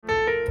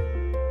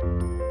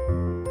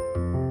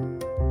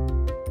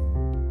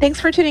Thanks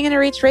for tuning in to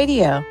Reach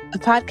Radio, a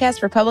podcast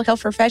for public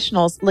health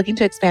professionals looking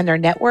to expand their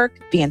network,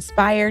 be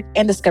inspired,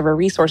 and discover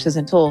resources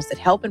and tools that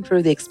help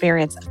improve the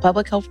experience of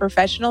public health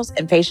professionals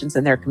and patients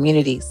in their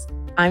communities.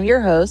 I'm your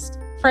host,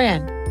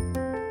 Fran.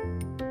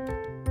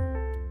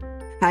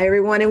 Hi,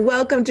 everyone, and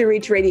welcome to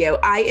Reach Radio.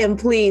 I am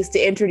pleased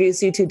to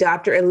introduce you to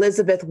Dr.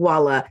 Elizabeth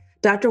Walla.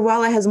 Dr.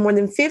 Walla has more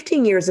than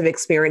 15 years of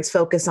experience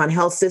focused on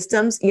health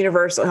systems,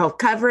 universal health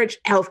coverage,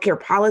 healthcare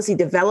policy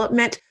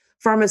development,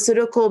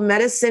 pharmaceutical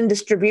medicine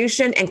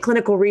distribution, and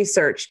clinical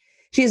research.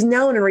 She is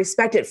known and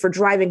respected for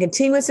driving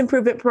continuous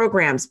improvement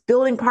programs,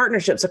 building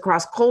partnerships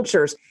across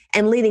cultures,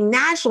 and leading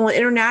national and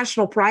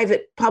international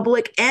private,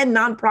 public, and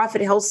nonprofit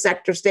health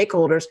sector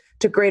stakeholders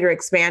to greater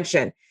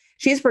expansion.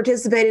 She's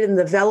participated in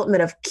the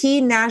development of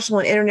key national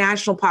and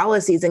international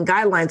policies and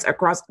guidelines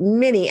across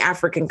many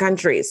African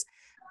countries.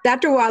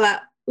 Dr.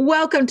 Walla,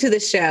 welcome to the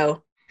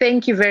show.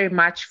 Thank you very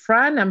much,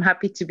 Fran. I'm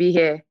happy to be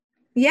here.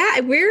 Yeah,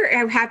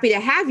 we're happy to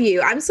have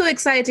you. I'm so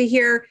excited to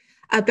hear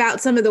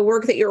about some of the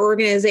work that your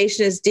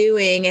organization is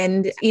doing.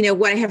 And,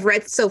 what I have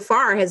read so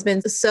far has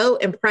been so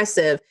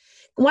impressive.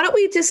 Why don't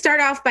we just start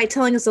off by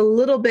telling us a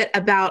little bit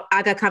about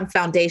Aga Khan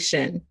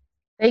Foundation?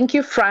 Thank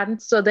you, Fran.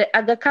 So the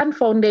Aga Khan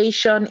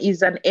Foundation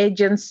is an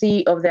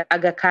agency of the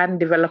Aga Khan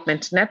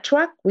Development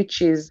Network,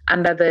 which is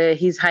under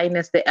His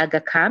Highness the Aga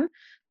Khan.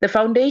 The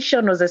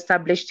foundation was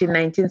established in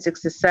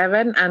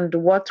 1967, and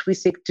what we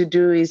seek to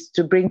do is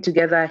to bring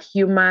together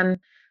human,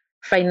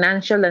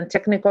 financial, and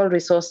technical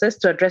resources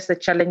to address the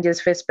challenges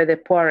faced by the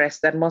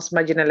poorest and most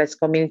marginalized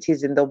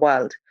communities in the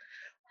world.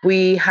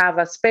 We have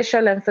a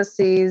special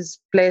emphasis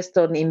placed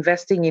on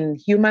investing in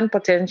human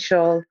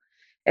potential,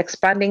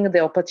 expanding the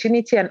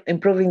opportunity, and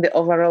improving the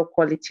overall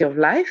quality of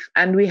life.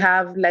 And we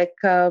have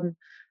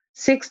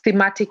 6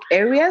 thematic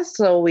areas.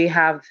 So we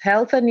have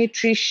health and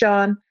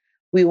nutrition,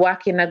 we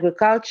work in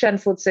agriculture and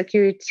food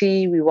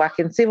security, we work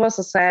in civil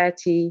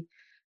society,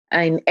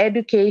 in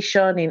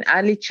education, in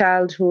early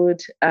childhood,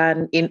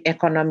 and in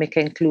economic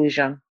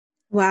inclusion.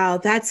 Wow,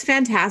 that's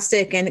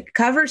fantastic. And it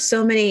covers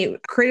so many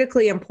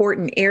critically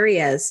important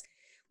areas.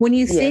 When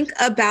you think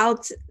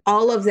about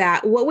all of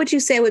that, what would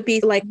you say would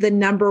be like the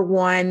number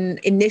one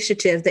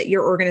initiative that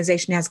your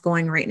organization has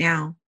going right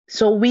now?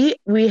 So we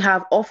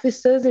have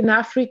offices in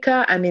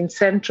Africa and in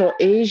Central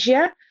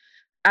Asia.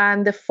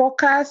 And the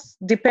focus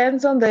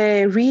depends on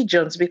the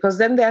regions, because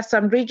then there are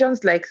some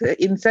regions like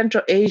in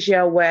Central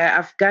Asia where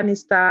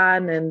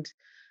Afghanistan and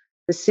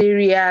the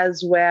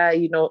Syrias where,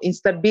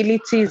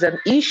 instability is an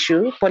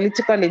issue,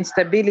 political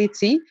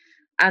instability.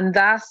 And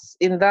thus,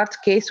 in that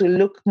case, we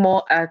look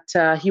more at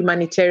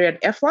humanitarian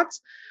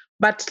efforts.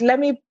 But let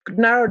me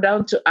narrow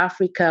down to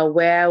Africa,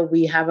 where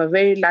we have a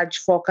very large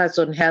focus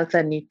on health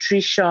and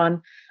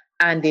nutrition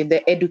and in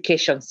the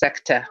education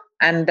sector,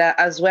 and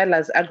as well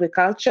as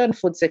agriculture and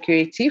food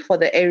security for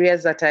the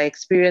areas that are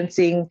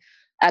experiencing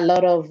a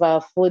lot of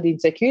food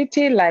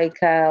insecurity. Like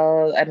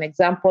an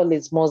example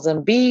is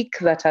Mozambique,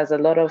 that has a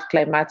lot of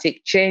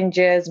climatic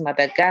changes,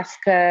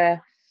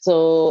 Madagascar.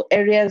 So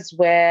areas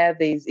where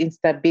there's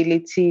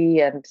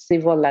instability and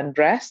civil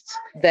unrest,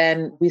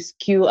 then we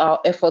skew our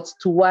efforts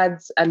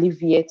towards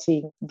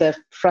alleviating the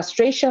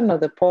frustration or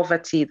the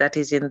poverty that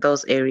is in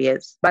those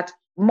areas. But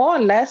more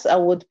or less, I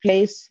would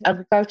place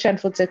agriculture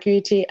and food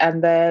security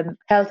and then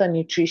health and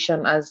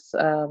nutrition as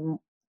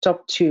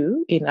top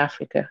 2 in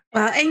Africa.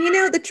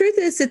 And the truth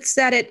is, it's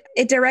that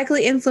it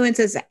directly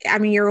influences,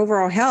 your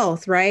overall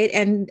health, right?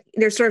 And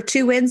there's sort of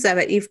 2 ends of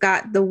it. You've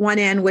got the one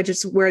end, which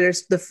is where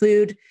there's the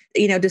food,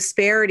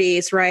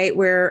 disparities, right?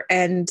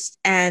 And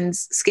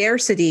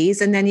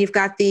scarcities. And then you've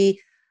got the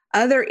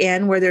other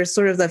end where there's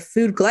sort of the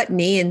food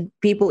gluttony and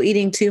people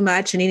eating too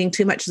much and eating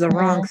too much of the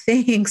wrong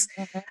things.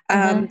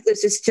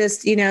 It's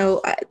just,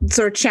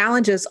 sort of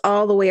challenges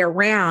all the way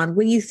around.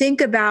 When you think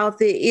about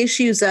the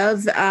issues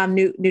of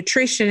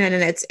nutrition and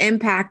its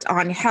impact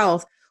on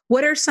health,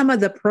 what are some of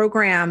the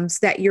programs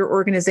that your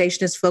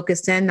organization is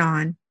focused in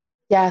on?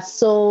 Yeah,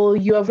 so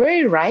you are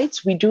very right.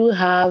 We do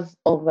have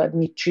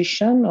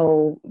overnutrition,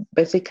 or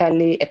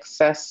basically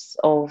excess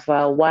of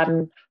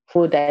one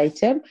food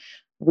item.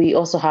 We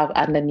also have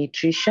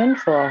undernutrition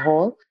for a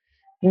whole.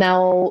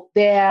 Now,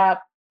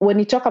 when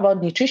you talk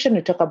about nutrition,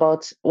 you talk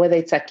about whether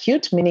it's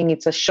acute, meaning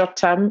it's a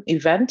short-term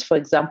event. For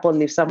example,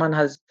 if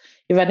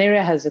an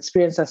area has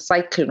experienced a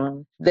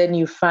cyclone, then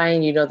you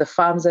find, the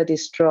farms are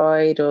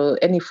destroyed or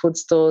any food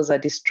stores are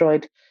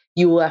destroyed.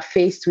 You are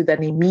faced with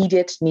an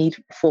immediate need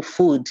for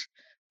food.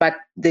 But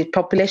the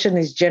population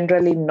is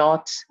generally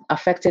not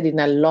affected in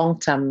a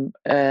long-term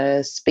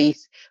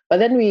space. But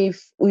then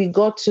we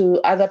go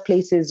to other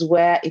places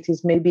where it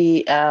is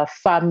maybe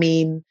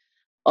famine,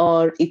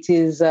 or it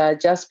is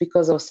just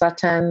because of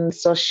certain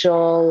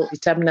social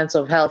determinants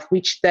of health,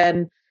 which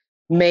then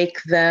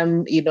make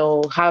them,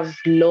 have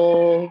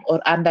low or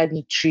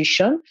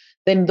undernutrition.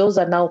 Then those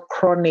are now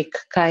chronic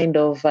kind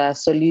of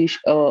solution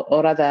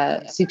or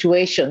other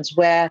situations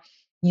where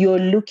you're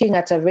looking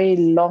at a very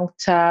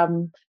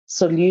long-term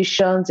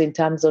solutions in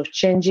terms of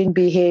changing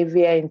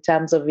behavior, in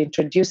terms of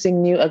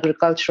introducing new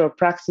agricultural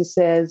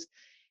practices,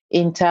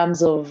 in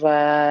terms of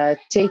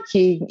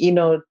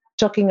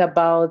talking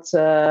about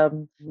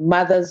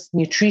mother's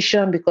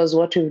nutrition, because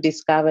what we've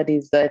discovered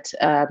is that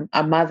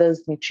a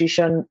mother's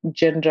nutrition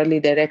generally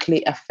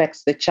directly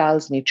affects the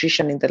child's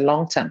nutrition in the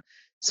long term.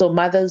 So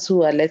mothers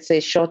who are, let's say,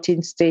 short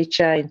in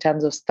stature in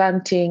terms of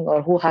stunting,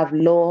 or who have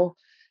low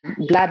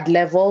blood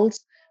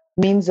levels,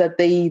 means that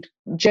they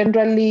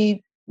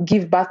generally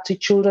give birth to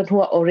children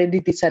who are already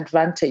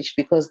disadvantaged,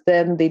 because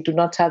then they do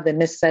not have the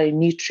necessary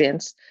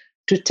nutrients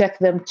to take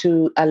them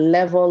to a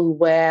level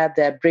where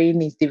their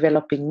brain is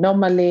developing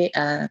normally.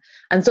 And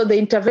so the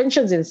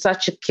interventions in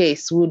such a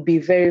case would be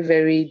very,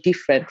 very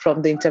different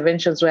from the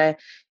interventions where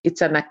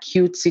it's an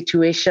acute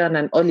situation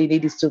and all you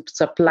need is to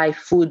supply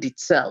food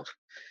itself.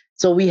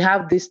 So we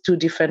have these two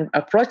different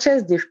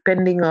approaches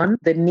depending on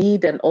the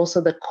need and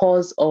also the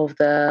cause of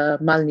the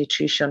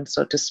malnutrition,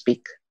 so to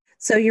speak.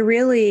 So you're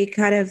really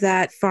kind of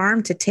that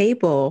farm to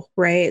table,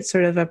 right,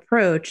 sort of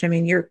approach. I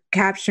mean, you're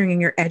capturing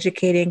and you're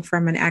educating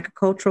from an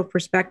agricultural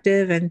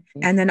perspective and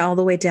then all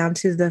the way down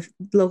to the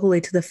locally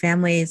to the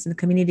families and the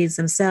communities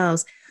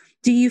themselves.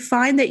 Do you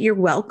find that you're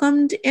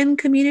welcomed in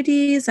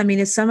communities? I mean,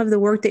 is some of the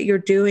work that you're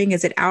doing,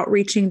 is it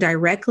outreaching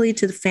directly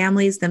to the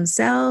families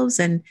themselves?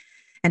 And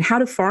how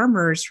do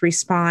farmers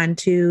respond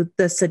to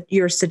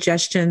your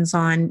suggestions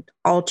on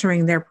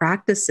altering their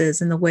practices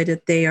and the way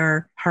that they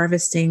are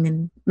harvesting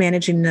and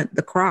managing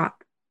the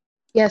crop?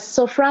 Yes,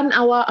 so Fran,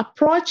 our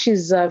approach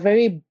is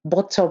very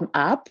bottom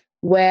up,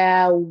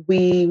 where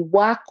we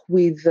work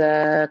with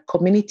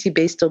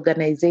community-based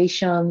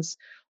organizations.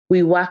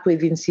 We work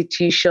with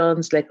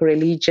institutions like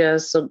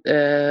religious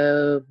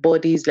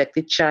bodies like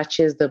the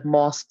churches, the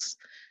mosques.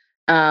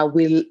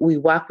 We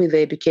work with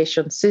the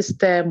education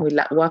system, we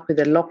work with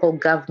the local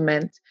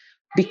government,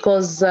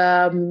 because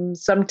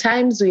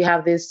sometimes we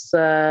have this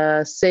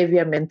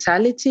savior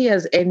mentality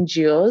as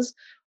NGOs,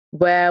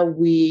 where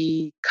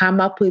we come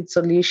up with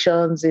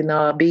solutions in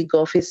our big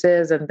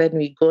offices and then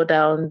we go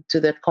down to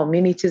the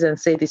communities and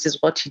say, this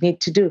is what you need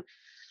to do.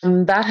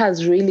 That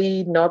has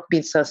really not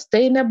been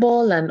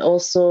sustainable and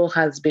also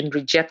has been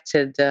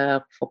rejected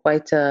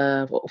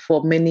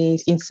for many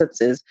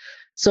instances.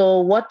 So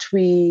what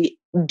we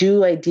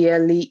do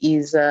ideally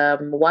is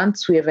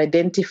once we have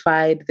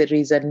identified there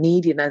is a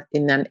need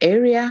in an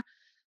area,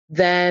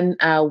 then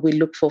we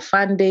look for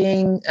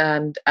funding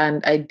and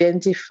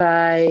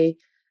identify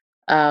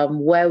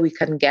where we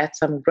can get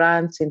some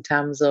grants in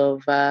terms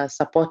of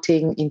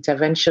supporting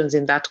interventions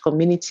in that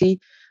community.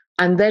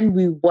 And then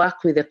we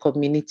work with the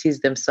communities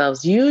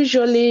themselves.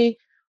 Usually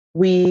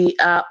we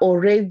are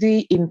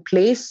already in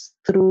place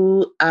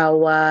through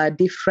our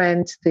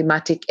different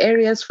thematic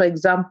areas. For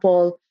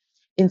example,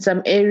 in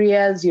some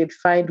areas, you'd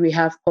find we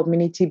have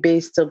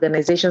community-based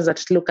organizations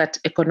that look at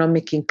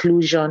economic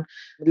inclusion.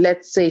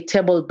 Let's say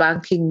table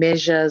banking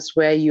measures,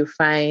 where you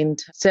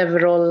find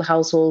several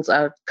households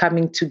are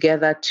coming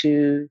together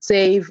to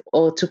save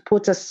or to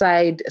put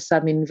aside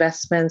some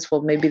investments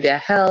for maybe their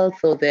health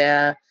or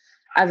their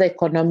other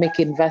economic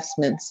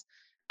investments.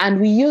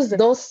 And we use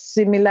those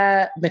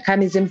similar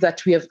mechanisms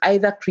that we have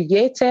either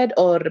created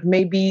or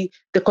maybe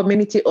the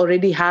community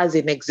already has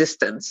in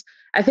existence.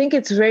 I think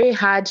it's very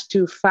hard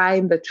to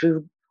find that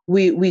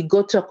we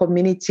go to a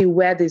community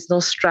where there's no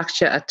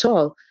structure at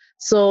all.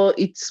 So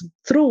it's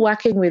through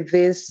working with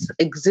these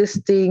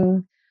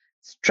existing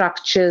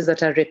structures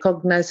that are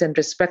recognized and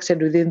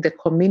respected within the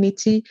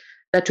community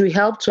that we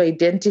help to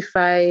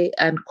identify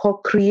and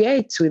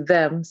co-create with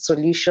them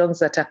solutions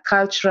that are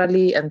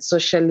culturally and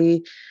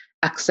socially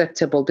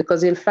acceptable.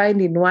 Because you'll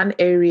find in one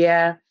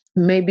area,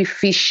 maybe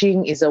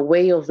fishing is a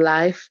way of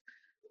life,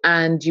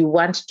 and you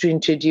want to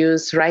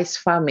introduce rice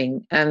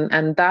farming.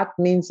 And that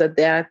means that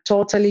they are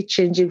totally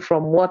changing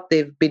from what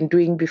they've been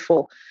doing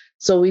before.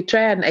 So we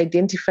try and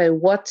identify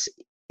what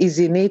is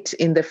in it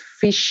in the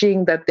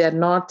fishing that they're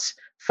not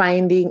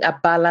finding a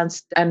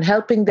balance and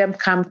helping them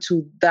come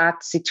to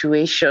that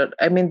situation.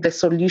 I mean, the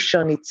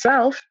solution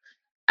itself,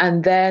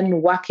 and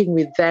then working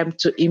with them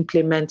to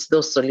implement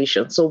those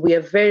solutions. So we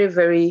are very,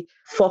 very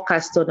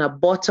focused on a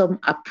bottom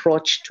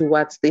approach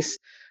towards this.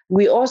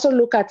 We also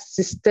look at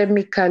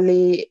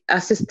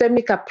a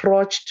systemic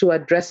approach to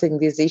addressing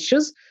these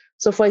issues.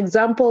 So for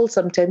example,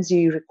 sometimes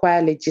you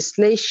require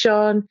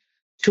legislation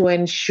to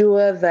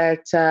ensure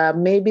that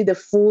maybe the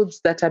foods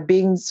that are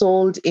being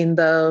sold in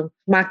the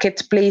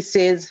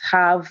marketplaces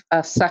have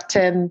a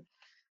certain,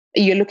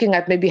 you're looking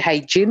at maybe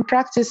hygiene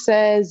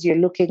practices, you're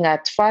looking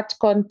at fat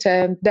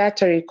content,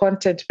 dietary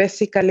content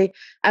basically,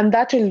 and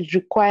that will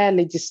require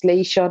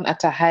legislation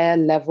at a higher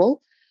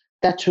level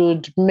that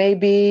would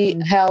maybe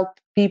help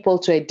people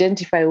to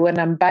identify when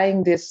I'm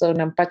buying this or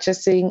when I'm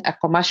purchasing a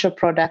commercial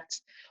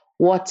product,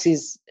 what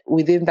is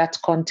within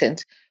that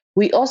content.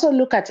 We also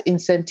look at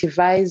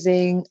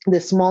incentivizing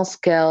the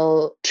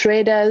small-scale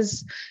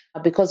traders,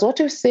 because what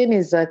we've seen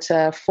is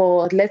that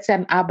for, let's say,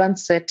 an urban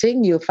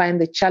setting, you'll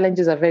find the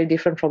challenges are very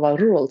different from a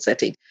rural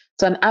setting.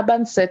 So an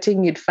urban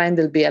setting, you'd find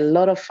there'll be a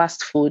lot of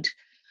fast food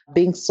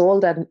being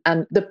sold,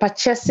 and the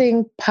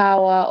purchasing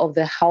power of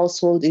the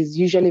household is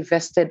usually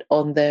vested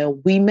on the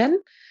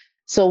women.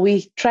 So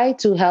we try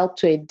to help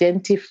to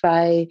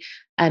identify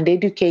and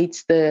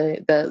educate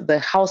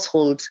the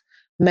household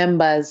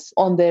members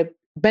on the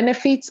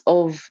benefits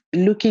of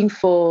looking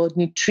for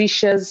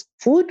nutritious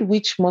food,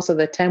 which most of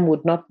the time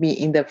would not be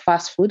in the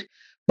fast food.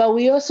 But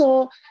we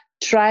also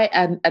try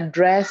and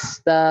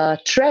address the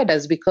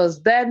traders,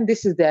 because then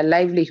this is their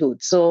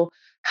livelihood. So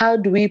how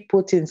do we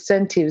put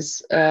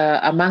incentives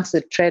amongst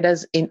the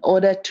traders in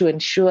order to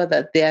ensure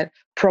that they're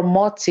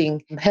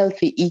promoting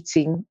healthy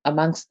eating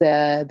amongst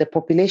the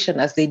population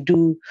as they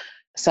do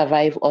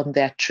survive on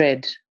their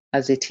trade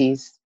as it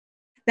is?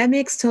 That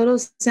makes total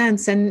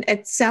sense. And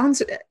it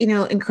sounds,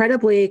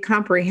 incredibly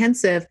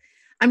comprehensive.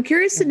 I'm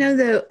curious to know,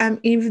 though,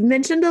 you've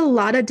mentioned a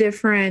lot of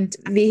different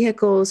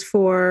vehicles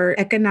for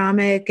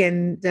economic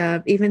and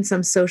even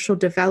some social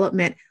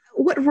development.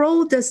 What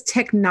role does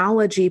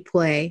technology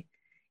play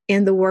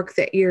in the work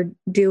that you're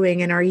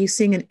doing? And are you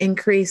seeing an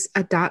increased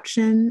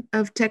adoption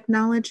of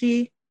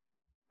technology?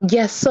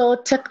 Yes, so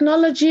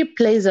technology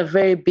plays a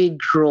very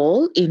big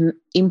role in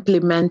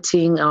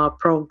implementing our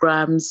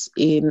programs,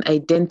 in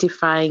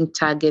identifying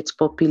target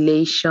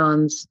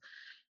populations,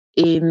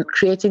 in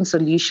creating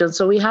solutions.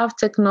 So we have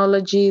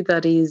technology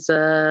that is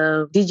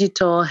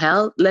digital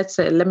health.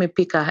 Let me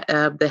pick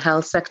the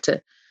health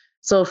sector.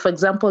 So, for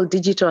example,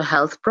 digital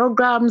health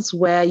programs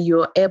where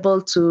you're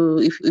able to,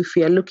 if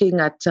you're looking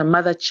at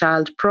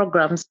mother-child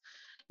programs,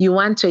 you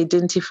want to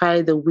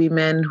identify the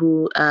women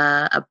who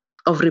are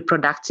of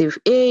reproductive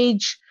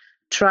age,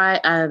 try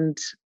and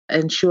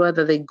ensure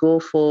that they go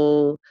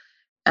for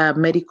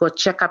medical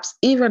checkups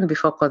even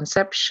before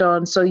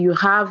conception. So you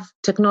have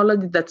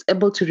technology that's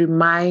able to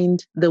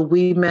remind the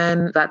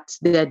women that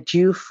they are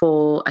due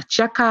for a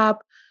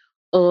checkup,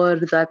 or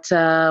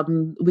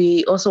that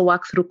we also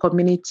work through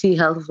community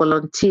health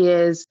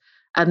volunteers.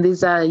 And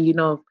these are,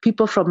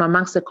 people from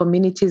amongst the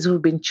communities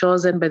who've been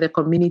chosen by the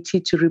community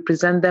to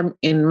represent them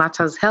in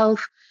matters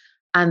health.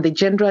 And they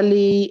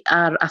generally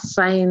are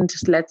assigned,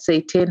 let's say,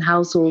 10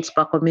 households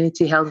per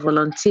community health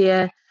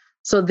volunteer.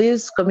 So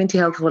these community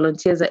health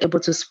volunteers are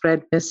able to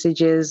spread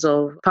messages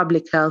of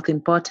public health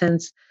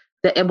importance.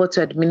 They're able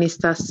to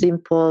administer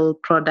simple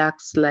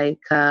products like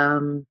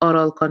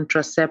oral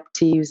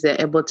contraceptives. They're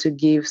able to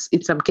give,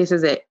 in some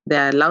cases,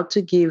 they're allowed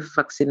to give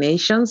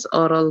vaccinations,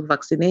 oral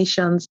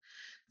vaccinations.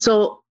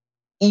 So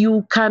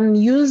you can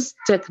use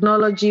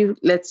technology,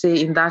 let's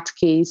say in that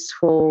case,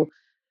 for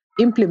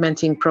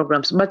implementing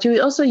programs, but we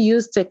also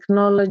use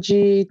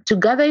technology to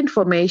gather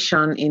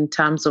information in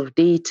terms of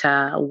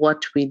data,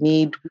 what we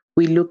need.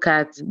 We look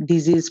at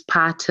disease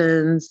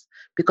patterns,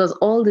 because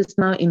all this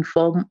now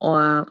inform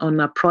on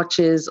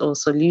approaches or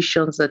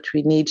solutions that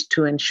we need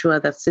to ensure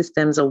that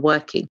systems are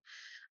working.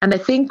 And I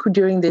think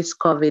during this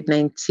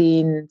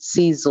COVID-19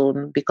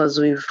 season, because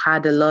we've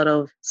had a lot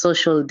of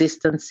social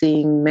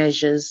distancing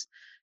measures,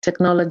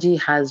 technology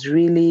has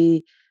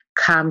really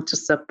come to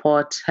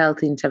support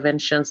health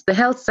interventions. The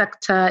health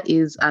sector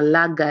is a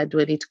laggard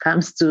when it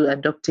comes to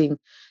adopting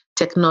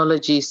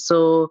technology.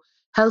 So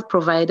health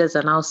providers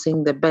are now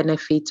seeing the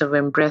benefit of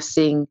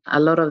embracing a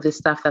lot of the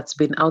stuff that's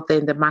been out there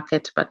in the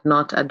market, but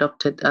not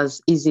adopted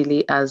as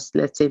easily as,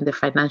 let's say, in the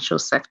financial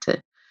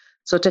sector.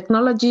 So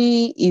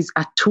technology is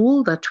a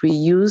tool that we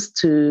use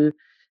to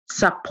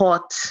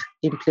support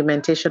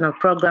implementation of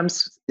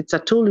programs. It's a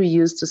tool we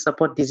use to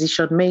support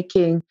decision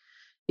making.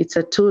 It's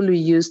a tool we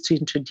use to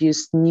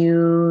introduce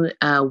new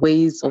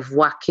ways of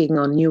working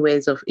or new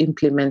ways of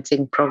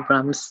implementing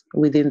programs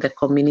within the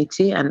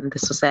community and the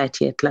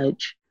society at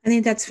large. I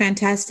think that's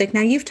fantastic.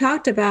 Now, you've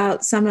talked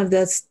about some of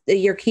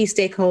your key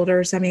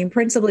stakeholders. I mean,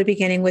 principally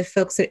beginning with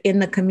folks in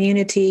the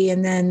community,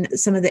 and then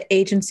some of the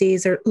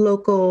agencies or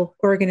local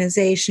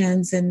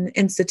organizations and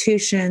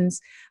institutions.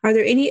 Are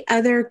there any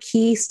other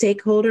key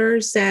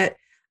stakeholders that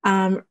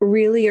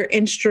really are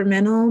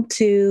instrumental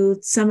to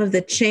some of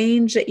the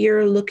change that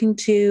you're looking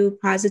to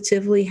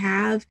positively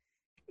have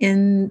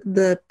in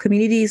the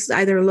communities,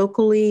 either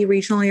locally,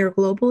 regionally, or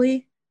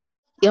globally?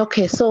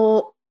 Okay,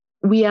 so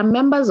we are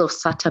members of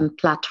certain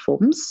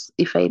platforms.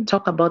 If I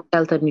talk about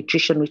health and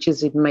nutrition, which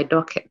is in my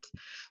docket.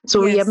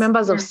 So we are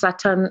members of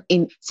certain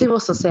in civil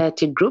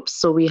society groups.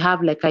 So we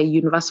have like a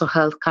universal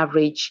health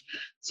coverage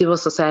civil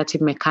society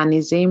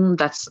mechanism.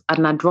 That's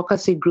an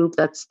advocacy group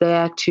that's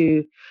there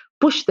to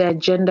push the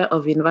agenda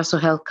of universal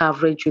health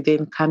coverage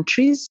within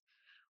countries.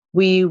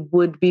 We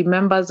would be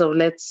members of,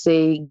 let's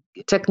say,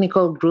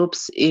 technical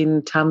groups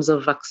in terms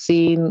of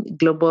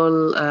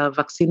Global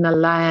Vaccine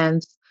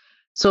Alliance.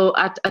 So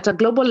at a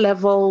global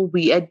level,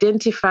 we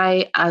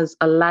identify as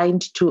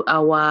aligned to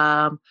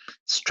our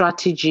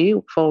strategy.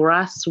 For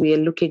us, we are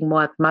looking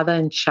more at mother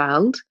and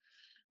child,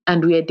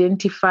 and we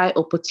identify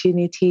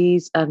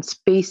opportunities and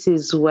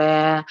spaces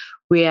where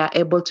we are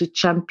able to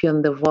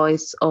champion the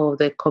voice of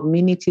the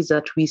communities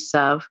that we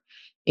serve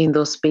in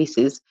those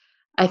spaces.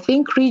 I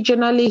think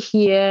regionally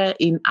here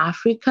in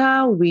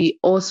Africa, we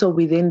also,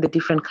 within the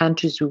different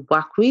countries we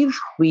work with,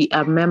 we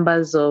are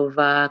members of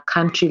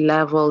country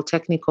level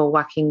technical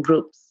working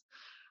groups.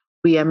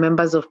 We are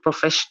members of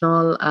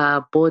professional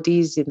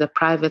bodies in the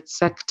private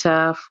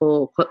sector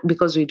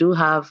because we do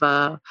have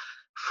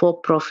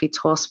for-profit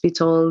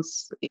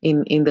hospitals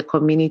in the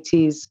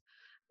communities.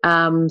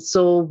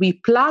 So we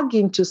plug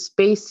into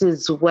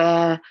spaces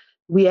where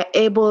we are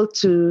able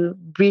to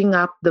bring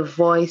up the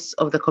voice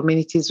of the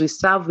communities we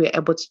serve. We are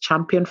able to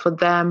champion for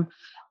them,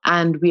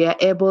 and we are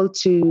able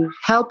to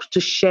help to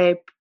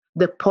shape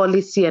the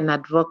policy and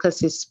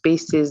advocacy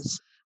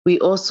spaces. We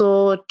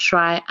also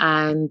try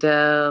and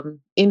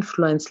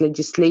influence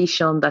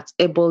legislation that's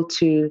able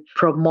to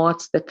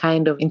promote the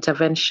kind of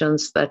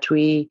interventions that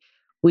we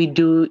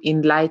do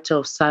in light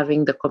of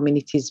serving the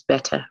communities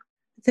better.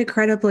 It's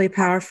incredibly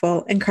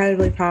powerful,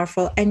 incredibly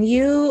powerful. And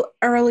you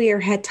earlier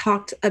had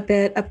talked a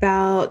bit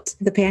about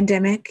the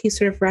pandemic. You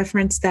sort of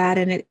referenced that,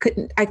 and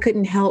I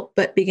couldn't help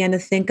but begin to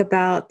think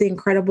about the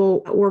incredible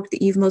work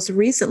that you've most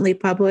recently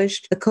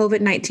published, the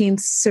COVID-19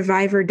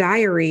 Survivor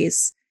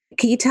Diaries.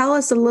 Can you tell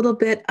us a little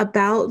bit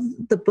about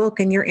the book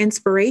and your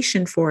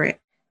inspiration for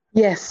it?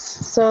 Yes.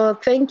 So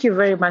thank you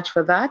very much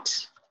for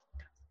that.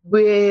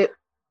 I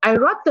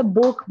wrote the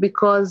book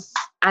because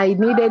I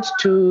needed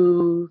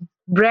to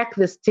break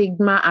the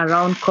stigma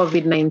around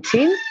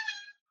COVID-19.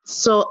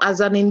 So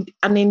as an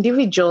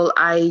individual,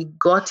 I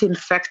got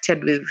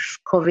infected with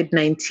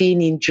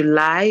COVID-19 in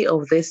July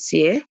of this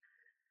year.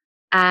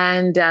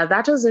 And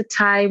that was a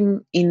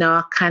time in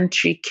our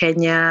country,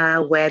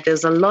 Kenya, where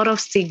there's a lot of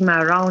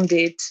stigma around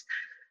it.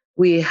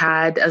 We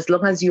had, as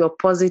long as you are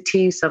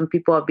positive, some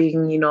people are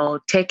being,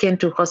 taken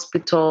to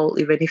hospital,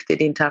 even if they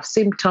didn't have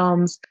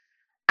symptoms.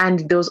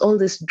 And there was all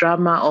this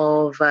drama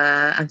of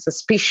and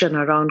suspicion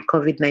around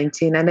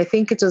COVID-19. And I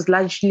think it was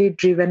largely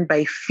driven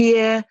by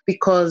fear,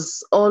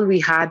 because all we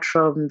had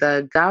from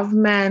the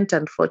government,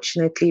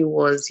 unfortunately,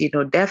 was,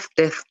 death,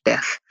 death,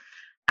 death.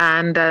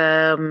 And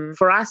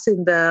for us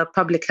in the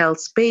public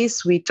health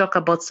space, we talk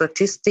about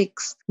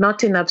statistics,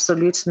 not in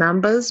absolute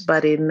numbers,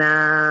 but in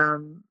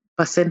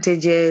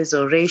percentages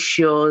or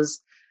ratios.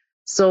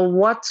 So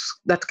what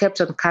that kept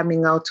on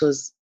coming out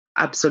was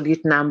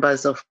absolute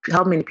numbers of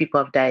how many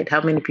people have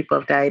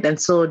died.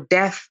 And so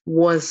death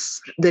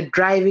was the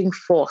driving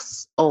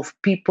force of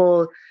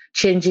people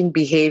changing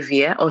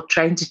behavior or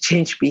trying to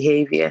change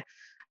behavior.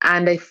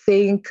 And I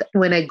think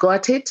when I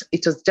got it,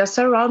 it was just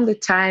around the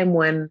time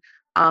when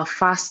our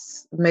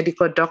first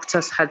medical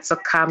doctors had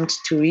succumbed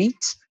to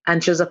it.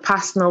 And she was a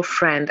personal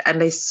friend.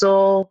 And I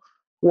saw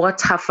what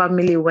her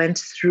family went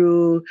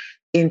through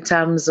in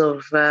terms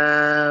of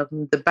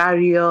the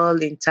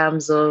burial, in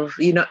terms of,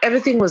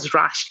 everything was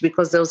rushed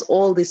because there was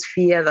all this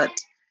fear that,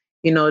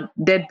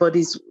 dead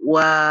bodies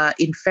were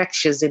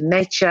infectious in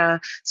nature.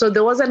 So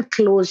there wasn't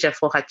closure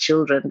for her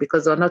children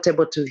because they were not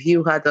able to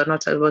view her, they were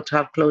not able to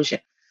have closure.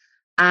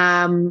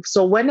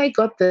 So when I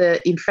got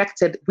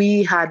infected,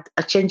 we had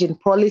a change in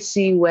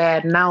policy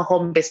where now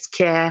home-based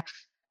care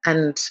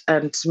and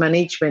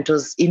management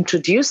was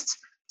introduced,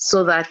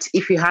 so that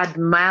if you had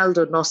mild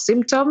or no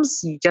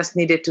symptoms, you just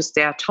needed to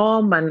stay at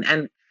home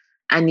and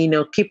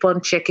keep on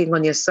checking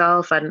on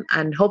yourself,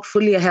 and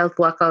hopefully a health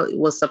worker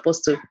was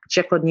supposed to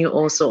check on you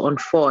also on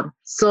phone.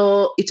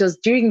 So it was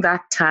during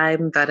that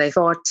time that I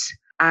thought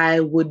I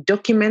would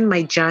document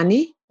my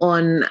journey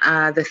on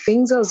the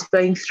things I was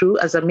going through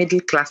as a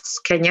middle-class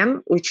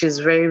Kenyan, which is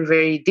very,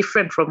 very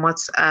different from what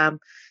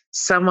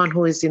someone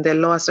who is in the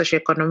lower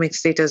socioeconomic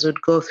status would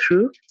go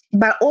through.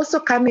 But also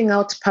coming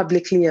out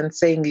publicly and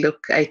saying,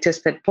 look, I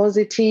tested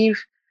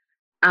positive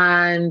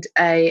and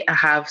I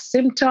have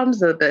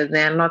symptoms, that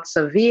they're not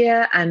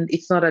severe and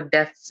it's not a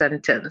death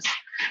sentence.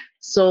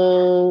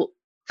 So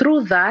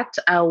through that,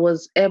 I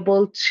was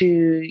able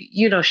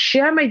to,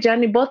 share my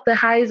journey, both the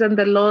highs and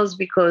the lows,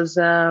 because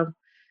there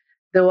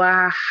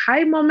were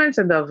high moments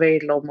and there were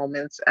very low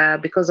moments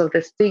because of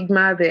the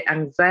stigma, the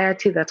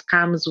anxiety that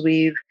comes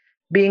with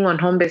being on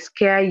home-based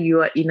care.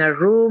 You are in a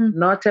room,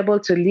 not able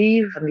to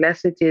leave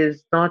unless it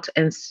is not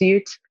en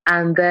suite.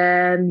 And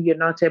then you're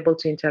not able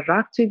to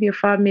interact with your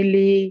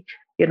family.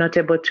 You're not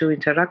able to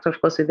interact, of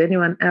course, with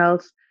anyone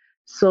else.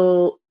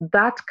 So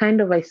that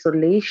kind of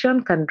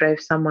isolation can drive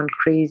someone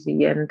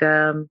crazy. And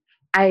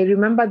I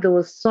remember there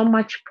was so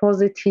much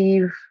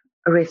positive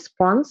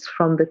response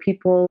from the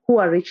people who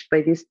are reached by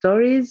these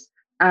stories.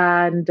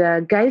 And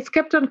guys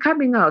kept on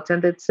coming out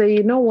and they'd say,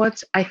 you know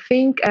what, I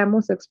think I'm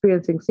also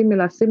experiencing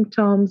similar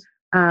symptoms.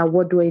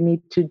 What do I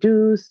need to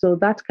do? So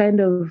that kind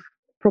of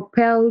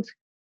propelled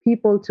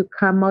people to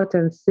come out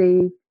and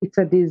say it's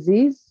a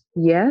disease,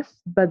 yes,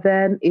 but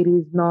then it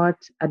is not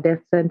a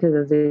death sentence,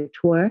 as it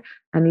were,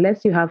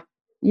 unless you have,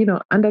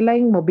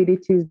 underlying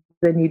morbidities.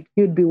 Then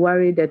you'd be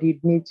worried that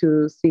you'd need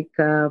to seek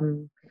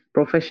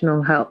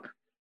professional help.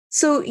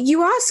 So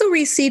you also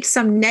received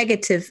some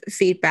negative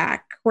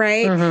feedback,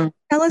 right? Mm-hmm.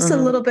 Tell us a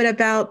little bit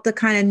about the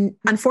kind of,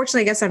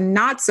 unfortunately, I guess I'm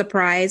not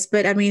surprised,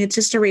 but I mean, it's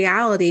just a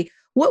reality.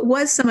 What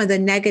was some of the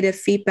negative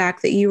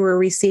feedback that you were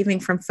receiving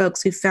from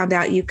folks who found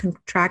out you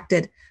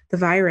contracted the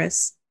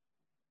virus?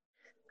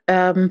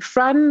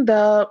 Fran,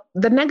 the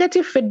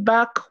negative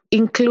feedback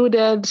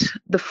included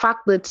the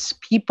fact that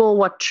people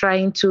were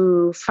trying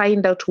to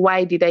find out,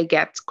 why did I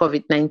get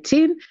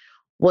COVID-19?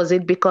 Was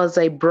it because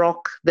I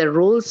broke the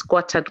rules,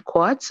 quote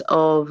unquote,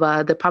 of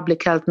the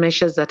public health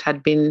measures that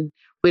had been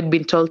we'd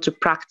been told to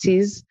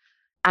practice.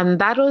 And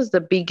that was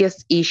the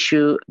biggest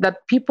issue,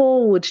 that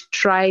people would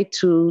try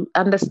to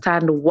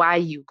understand why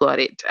you got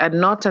it and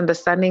not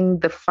understanding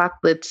the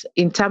fact that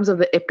in terms of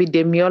the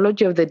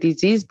epidemiology of the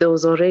disease, there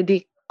was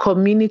already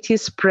community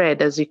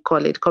spread, as we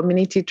call it,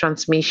 community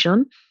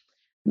transmission.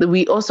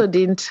 We also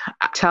didn't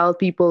tell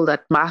people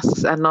that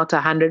masks are not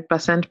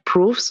 100%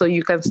 proof. So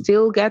you can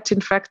still get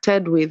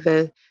infected with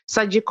the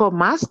surgical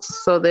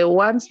masks. So the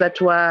ones that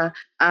were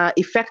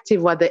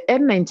effective were the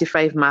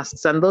N95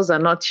 masks, and those are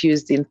not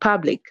used in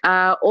public.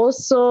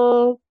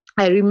 Also,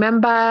 I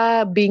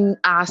remember being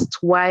asked,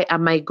 why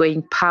am I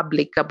going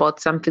public about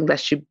something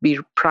that should be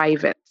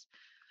private?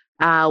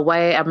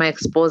 Why am I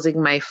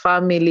exposing my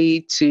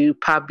family to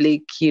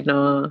public,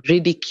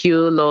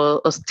 ridicule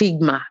or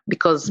stigma?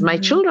 Because my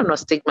children were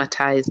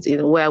stigmatized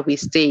in where we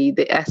stay,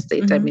 the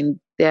estate. I mean,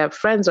 their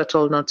friends were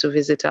told not to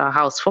visit our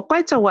house for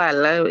quite a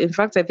while. In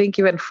fact, I think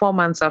even 4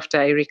 months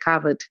after I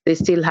recovered, they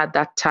still had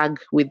that tag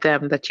with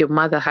them that your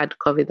mother had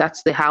COVID.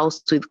 That's the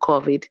house with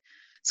COVID.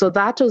 So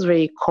that was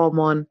very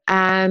common.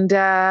 And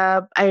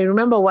I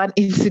remember one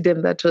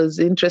incident that was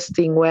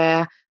interesting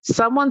where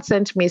someone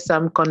sent me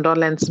some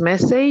condolence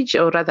message,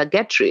 or rather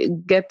get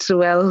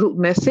well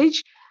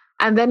message.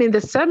 And then in the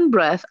same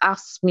breath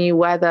asked me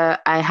whether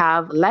I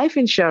have life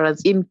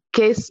insurance in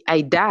case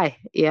I die.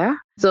 Yeah.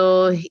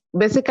 So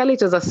basically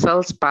it was a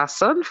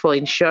salesperson for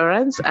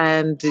insurance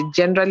and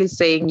generally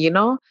saying,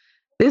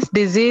 this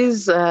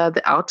disease,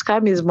 the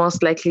outcome is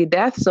most likely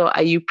death. So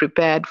are you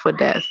prepared for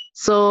death?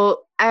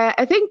 So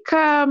I think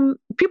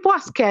people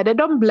are scared. I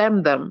don't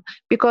blame them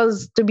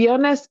because, to be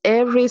honest,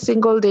 every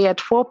single day at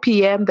 4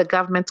 p.m., the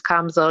government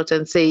comes out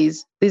and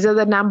says, these are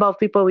the number of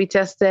people we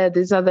tested.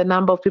 These are the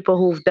number of people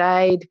who've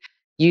died.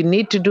 You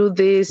need to do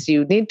this.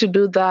 You need to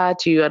do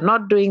that. You are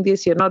not doing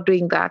this. You're not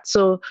doing that.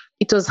 So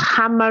it was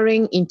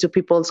hammering into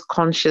people's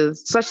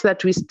conscience such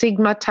that we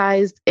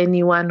stigmatized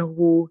anyone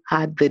who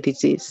had the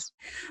disease.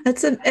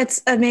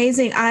 It's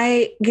amazing.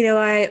 I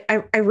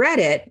read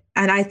it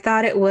and I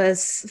thought it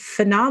was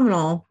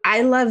phenomenal.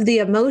 I love the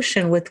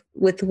emotion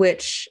with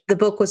which the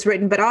book was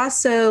written, but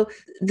also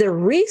the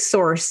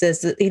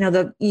resources.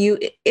 You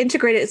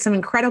integrated some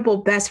incredible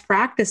best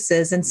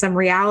practices and some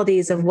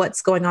realities of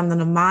what's going on in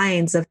the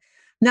minds of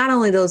not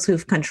only those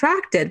who've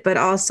contracted, but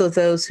also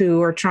those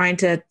who are trying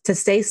to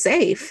stay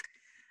safe.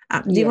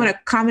 Do you want to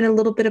comment a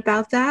little bit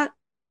about that?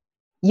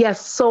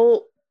 Yes.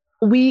 So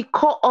we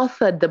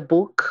co-authored the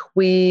book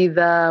with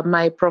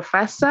my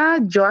professor,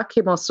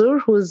 Joachim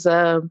Osur, who's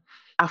a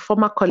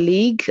former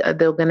colleague at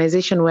the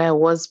organization where I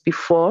was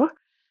before.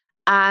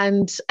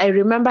 And I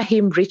remember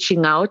him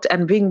reaching out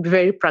and being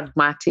very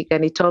pragmatic.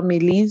 And he told me,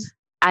 Liz,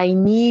 I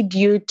need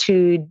you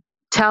to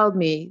tell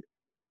me,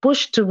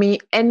 push to me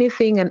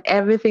anything and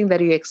everything that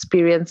you're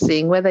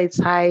experiencing, whether it's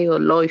high or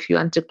low, if you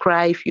want to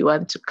cry, if you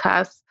want to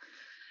curse,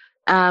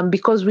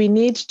 because we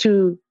need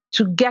to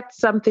get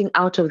something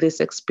out of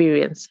this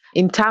experience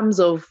in terms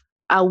of,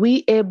 are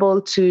we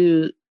able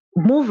to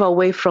move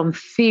away from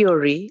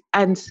theory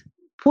and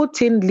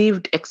put in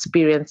lived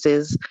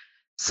experiences?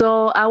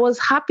 So I was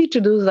happy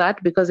to do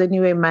that because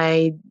anyway,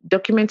 my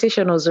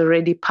documentation was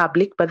already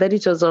public, but then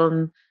it was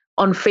on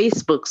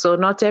Facebook. So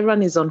not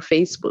everyone is on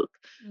Facebook.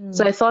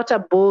 So I thought a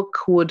book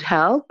would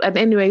help. And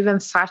anyway, even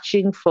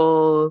searching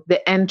for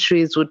the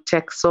entries would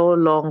take so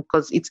long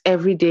because it's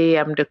every day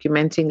I'm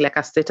documenting like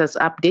a status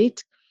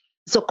update.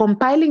 So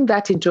compiling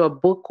that into a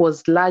book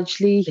was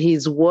largely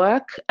his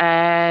work,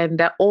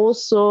 and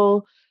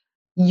also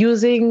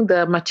using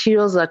the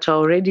materials that are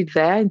already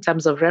there in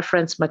terms of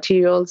reference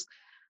materials.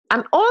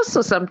 And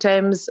also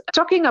sometimes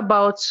talking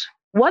about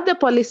what the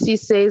policy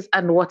says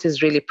and what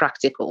is really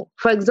practical.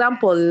 For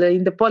example,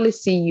 in the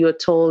policy, you're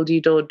told,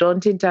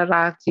 don't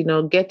interact,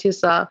 get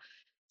yourself,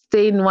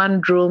 stay in one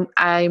room.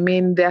 I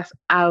mean, there's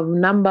a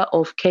number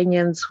of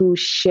Kenyans who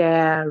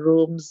share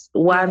rooms.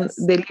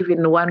 They live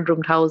in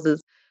one-roomed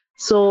houses.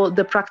 So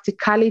the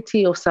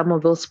practicality of some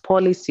of those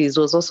policies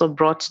was also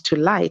brought to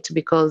light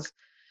because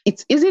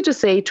it's easy to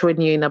say it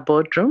when you're in a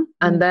boardroom,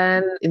 and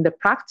then in the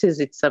practice,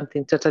 it's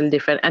something totally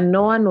different. And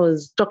no one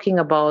was talking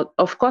about,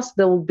 of course,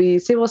 there will be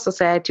civil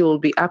society will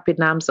be up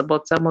in arms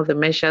about some of the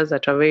measures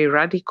that are very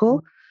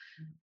radical,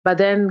 but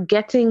then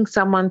getting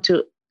someone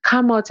to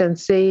come out and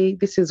say,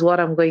 this is what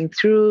I'm going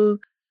through,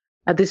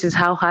 this is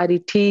how hard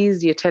it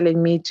is, you're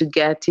telling me to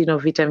get,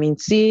 vitamin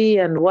C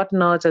and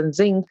whatnot and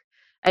zinc.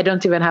 I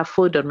don't even have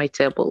food on my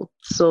table.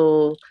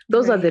 So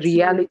those are the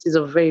realities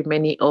of very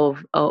many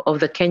of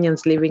the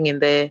Kenyans living in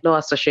the lower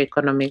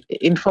socioeconomic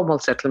informal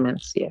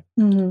settlements here.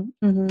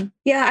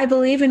 Yeah, I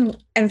believe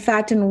in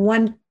fact, in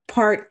one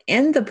part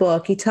in the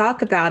book, you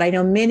talk about, I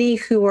know many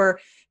who are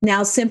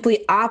now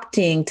simply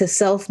opting to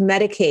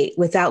self-medicate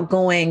without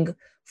going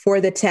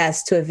for the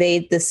test to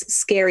evade this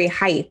scary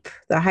hype.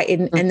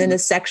 And then the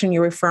section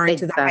you're referring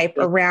to the hype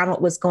around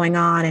what was going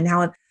on and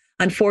how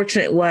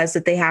unfortunate it was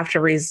that they have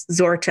to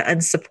resort to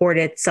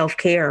unsupported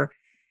self-care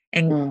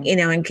and,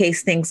 in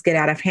case things get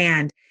out of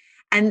hand.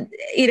 And,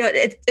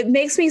 it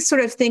makes me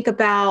sort of think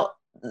about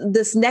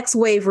this next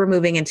wave we're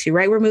moving into,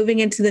 right? We're moving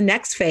into the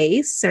next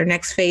phase. Our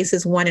next phase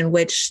is one in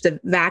which the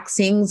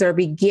vaccines are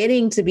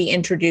beginning to be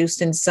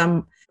introduced in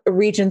some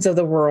regions of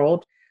the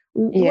world.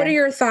 Yeah. What are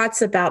your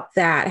thoughts about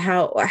that?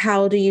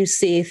 How do you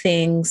see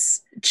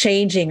things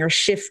changing or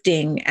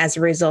shifting as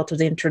a result of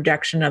the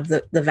introduction of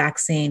the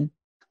vaccine?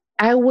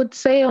 I would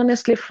say,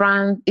 honestly,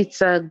 Fran,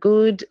 it's a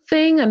good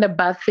thing and a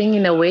bad thing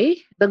in a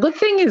way. The good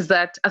thing is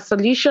that a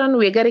solution,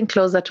 we're getting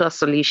closer to a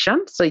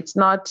solution. So it's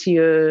not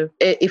your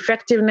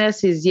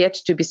effectiveness is yet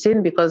to be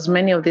seen because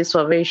many of these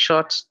were very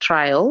short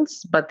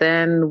trials, but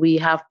then we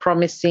have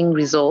promising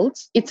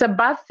results. It's a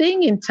bad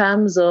thing in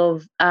terms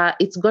of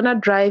it's going to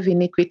drive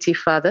inequity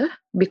further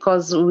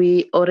because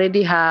we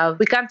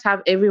can't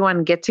have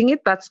everyone getting it.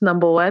 That's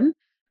number one.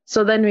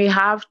 So then we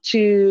have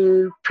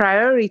to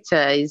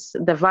prioritize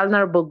the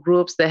vulnerable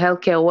groups, the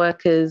healthcare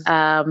workers,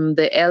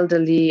 the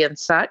elderly and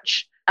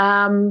such.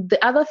 The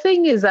other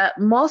thing is that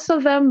most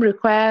of them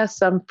require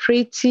some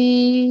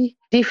pretty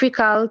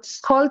difficult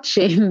cold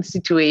chain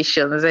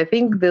situations. I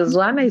think there's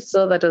one I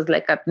saw that was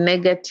like at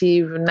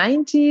negative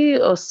 90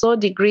 or so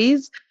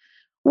degrees,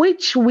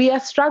 which we are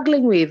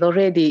struggling with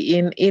already.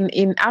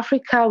 In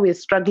Africa, we're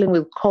struggling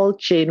with cold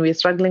chain. We're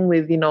struggling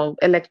with,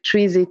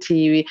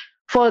 electricity.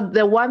 For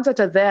the ones that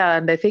are there,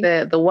 and I think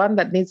the one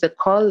that needs a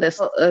cold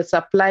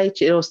supply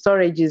chain or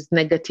storage is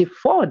negative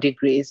 4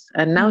 degrees.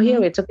 And now here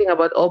we're talking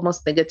about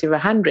almost negative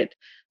 100.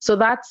 So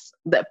that's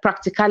the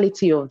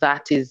practicality of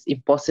that is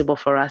impossible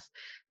for us.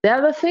 The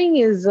other thing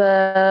is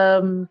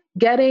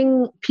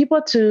getting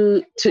people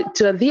to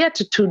adhere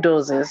to 2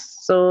 doses.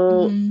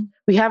 So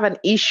we have an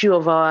issue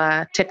of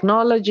our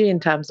technology in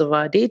terms of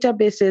our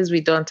databases.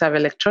 We don't have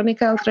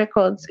electronic health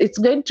records. It's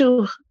going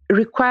to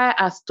require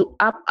us to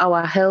up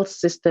our health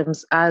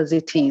systems as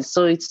it is.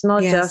 So it's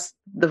not just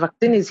the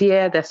vaccine is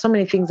here. There's so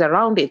many things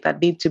around it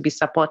that need to be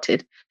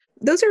supported.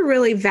 Those are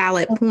really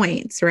valid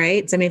points,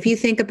 right? I mean, if you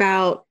think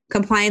about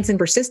compliance and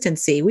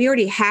persistency, we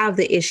already have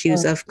the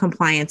issues of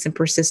compliance and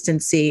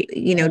persistency,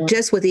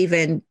 just with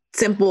even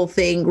simple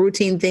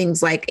routine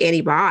things like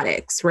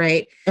antibiotics,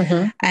 right?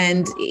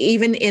 And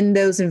even in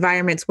those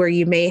environments where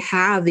you may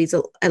have these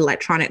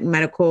electronic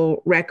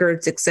medical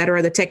records, et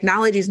cetera, the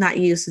technology is not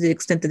used to the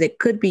extent that it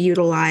could be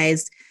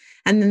utilized.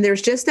 And then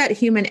there's just that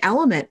human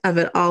element of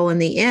it all in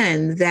the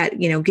end that,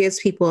 gives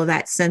people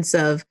that sense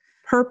of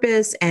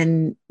purpose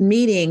and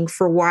meaning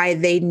for why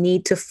they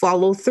need to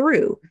follow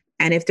through.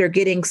 And if they're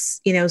getting,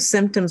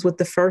 symptoms with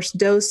the first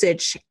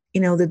dosage,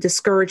 the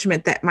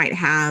discouragement that might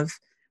have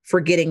for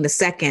getting the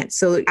second.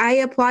 So I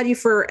applaud you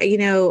for,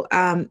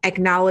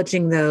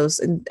 acknowledging those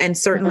and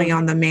certainly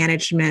on the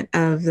management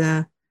of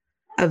the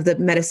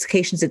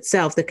medications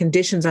itself, the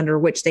conditions under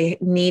which they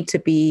need to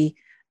be,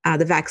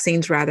 the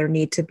vaccines rather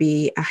need to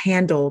be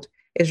handled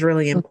is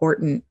really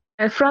important.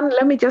 And Fran,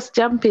 let me just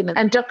jump in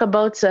and talk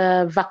about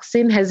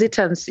vaccine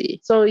hesitancy.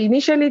 So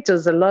initially it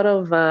was a lot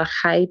of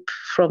hype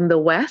from the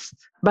West,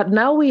 but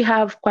now we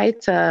have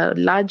quite a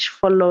large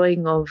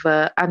following of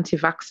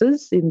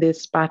anti-vaxxers in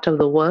this part of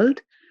the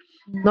world,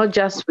 not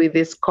just with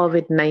this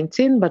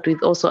COVID-19, but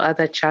with also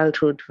other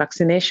childhood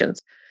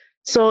vaccinations.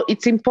 So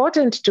it's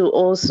important to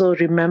also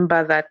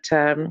remember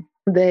that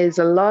there is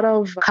a lot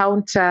of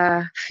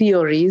counter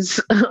theories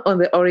on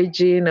the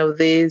origin of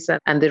this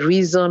and the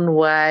reason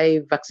why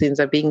vaccines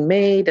are being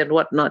made and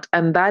whatnot.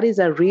 And that is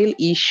a real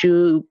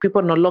issue.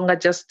 People no longer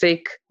just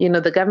take,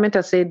 the government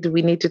has said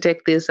we need to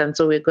take this, and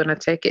so we're going to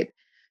take it.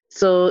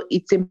 So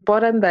it's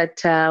important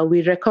that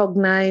we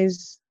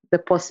recognize the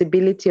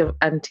possibility of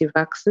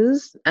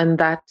anti-vaxxers and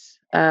that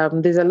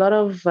there's a lot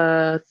of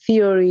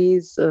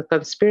theories,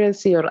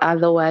 conspiracy or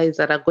otherwise,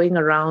 that are going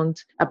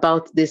around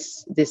about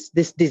this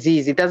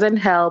disease. It doesn't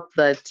help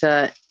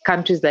that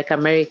countries like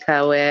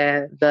America,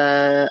 where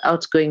the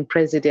outgoing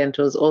president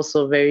was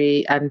also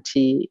very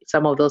anti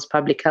some of those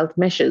public health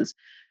measures.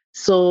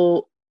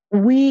 So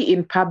we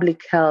in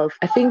public health,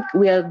 I think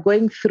we are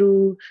going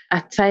through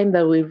a time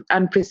that we've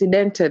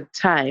unprecedented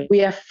time.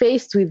 We are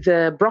faced with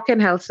the broken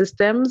health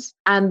systems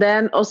and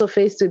then also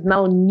faced with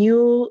now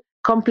new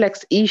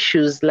complex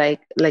issues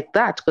like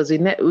that, because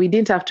we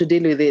didn't have to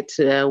deal with it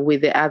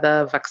with the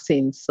other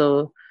vaccines.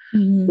 So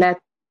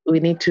we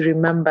need to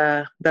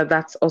remember that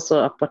that's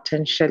also a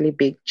potentially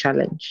big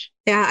challenge.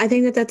 Yeah, I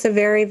think that's a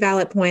very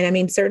valid point. I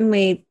mean,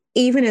 certainly,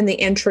 even in the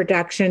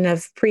introduction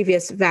of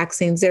previous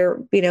vaccines,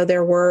 there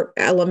were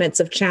elements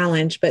of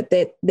challenge, but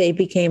that they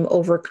became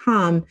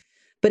overcome.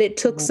 But it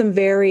took some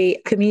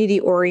very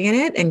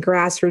community-oriented and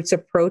grassroots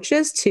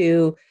approaches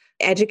to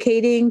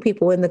educating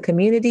people in the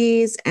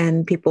communities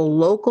and people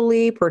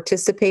locally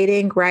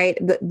participating, right?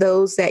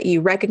 Those that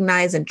you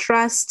recognize and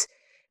trust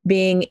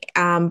being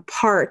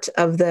part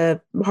of the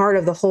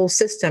whole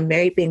system,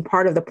 right? Being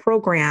part of the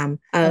program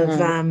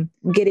of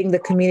getting the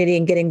community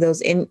and getting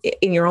those in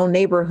your own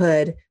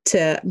neighborhood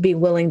to be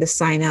willing to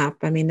sign up.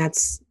 I mean,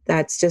 that's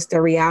just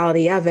a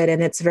reality of it.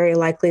 And it's very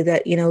likely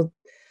that,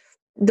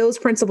 those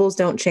principles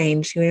don't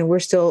change. We're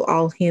still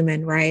all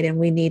human, right? And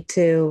we need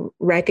to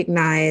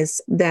recognize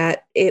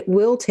that it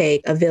will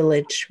take a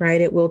village, right?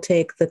 It will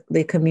take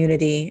the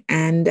community.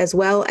 And as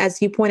well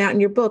as you point out in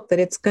your book, that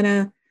it's going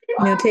to,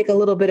 take a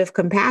little bit of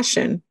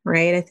compassion,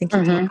 right? I think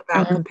you talk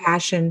about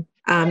compassion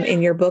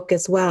in your book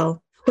as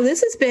well. Well,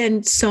 this has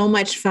been so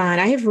much fun.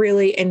 I have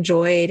really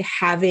enjoyed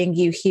having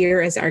you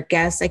here as our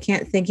guest. I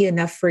can't thank you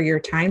enough for your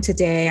time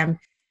today.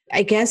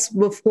 I guess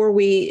before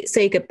we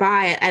say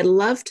goodbye, I'd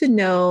love to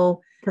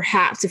know,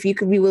 perhaps if you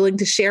could be willing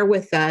to share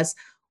with us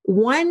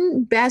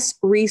one best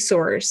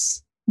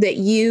resource that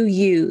you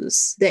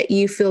use that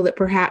you feel that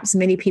perhaps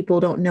many people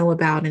don't know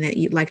about and that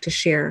you'd like to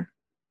share.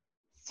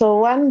 So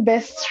one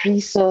best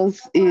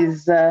resource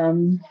is,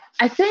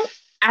 I think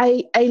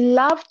I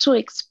love to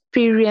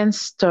experience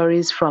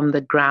stories from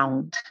the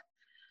ground.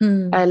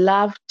 I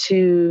love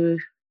to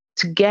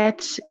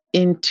get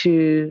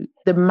into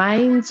the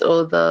minds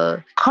or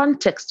the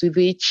context with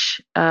which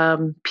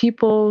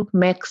people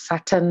make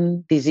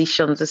certain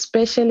decisions,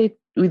 especially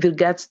with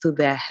regards to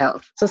their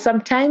health. So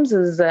sometimes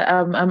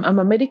I'm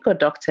a medical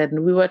doctor,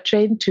 and we were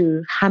trained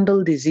to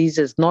handle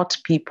diseases, not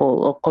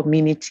people or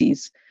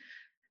communities,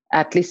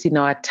 at least in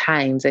our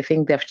times. I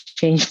think they've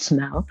changed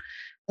now.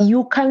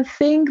 You can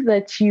think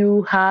that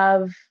you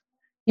have,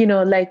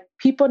 like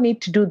people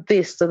need to do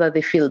this so that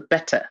they feel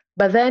better,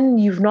 but then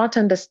you've not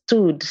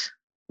understood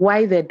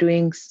why they're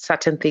doing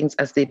certain things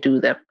as they do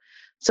them.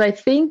 So I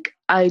think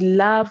I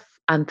love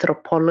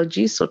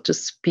anthropology, so to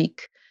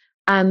speak,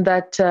 and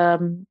that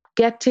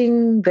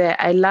getting there,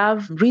 I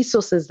love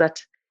resources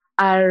that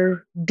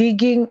are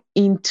digging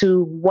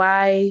into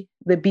why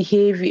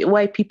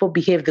people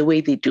behave the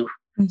way they do.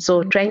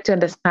 So trying to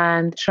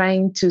understand,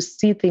 trying to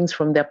see things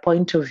from their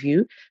point of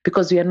view,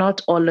 because we are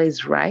not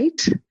always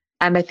right.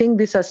 And I think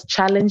this has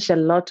challenged a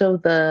lot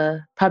of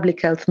the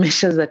public health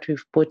measures that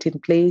we've put in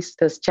place.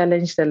 It has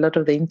challenged a lot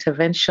of the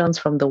interventions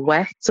from the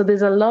West. So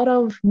there's a lot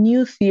of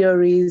new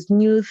theories,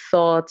 new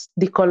thoughts,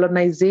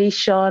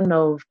 decolonization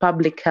of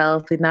public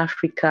health in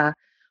Africa,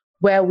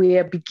 where we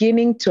are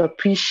beginning to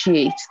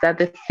appreciate that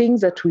the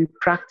things that we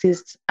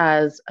practice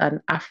as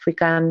an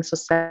African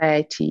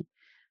society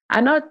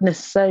are not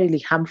necessarily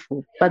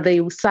harmful, but they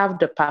serve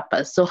the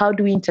purpose. So how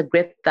do we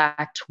integrate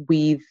that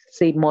with,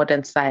 say,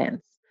 modern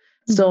science?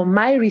 So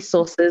my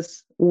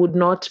resources would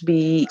not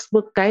be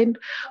book kind,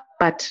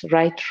 but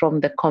right from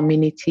the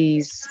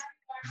community's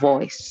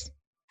voice.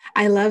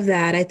 I love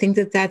that. I think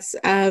that's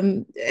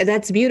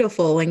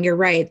beautiful. And you're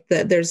right,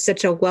 that there's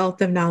such a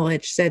wealth of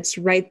knowledge that's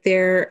right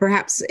there,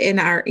 perhaps in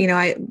our,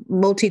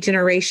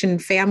 multi-generation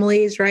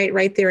families,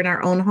 right there in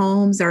our own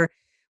homes or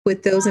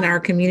with those in our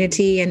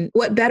community. And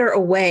what better a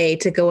way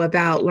to go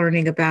about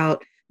learning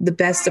about the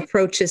best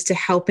approaches to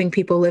helping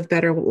people live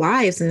better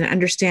lives and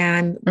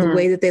understand the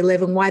way that they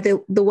live and why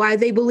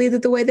they believe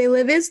that the way they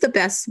live is the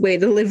best way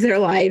to live their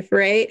life,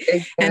 right?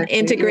 Exactly, and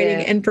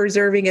integrating and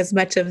preserving as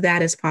much of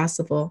that as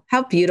possible.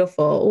 How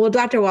beautiful. Well,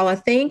 Dr. Walla,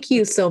 thank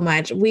you so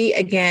much.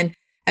 I've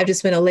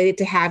just been elated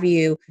to have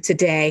you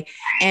today.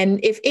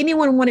 And if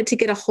anyone wanted to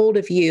get a hold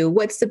of you,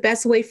 what's the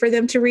best way for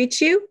them to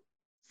reach you?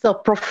 So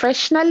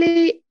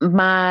professionally,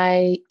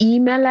 my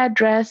email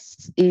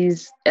address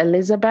is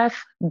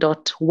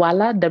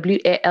elizabeth.walla,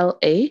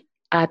 WALA,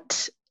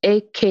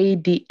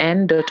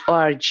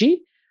 @akdn.org.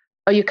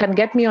 Or you can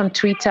get me on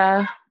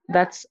Twitter.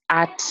 That's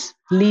at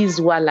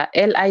Liz Walla,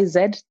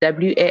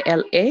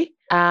 LIZWALA.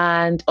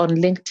 And on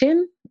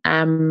LinkedIn,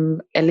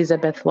 I'm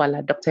Elizabeth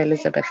Walla, Dr.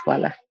 Elizabeth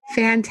Walla.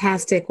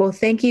 Fantastic. Well,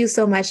 thank you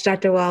so much,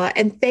 Dr. Walla.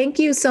 And thank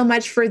you so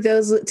much for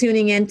those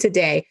tuning in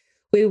today.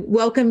 We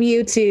welcome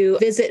you to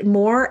visit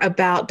more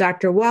about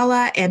Dr.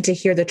 Walla and to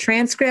hear the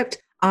transcript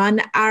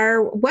on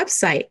our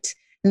website.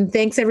 And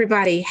thanks,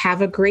 everybody.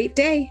 Have a great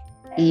day.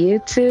 You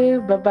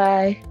too.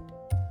 Bye-bye.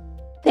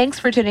 Thanks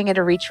for tuning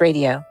into Reach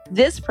Radio.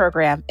 This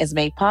program is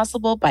made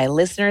possible by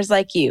listeners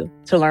like you.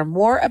 To learn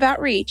more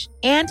about Reach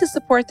and to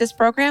support this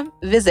program,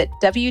 visit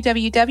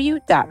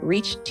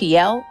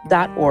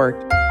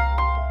www.reachtl.org.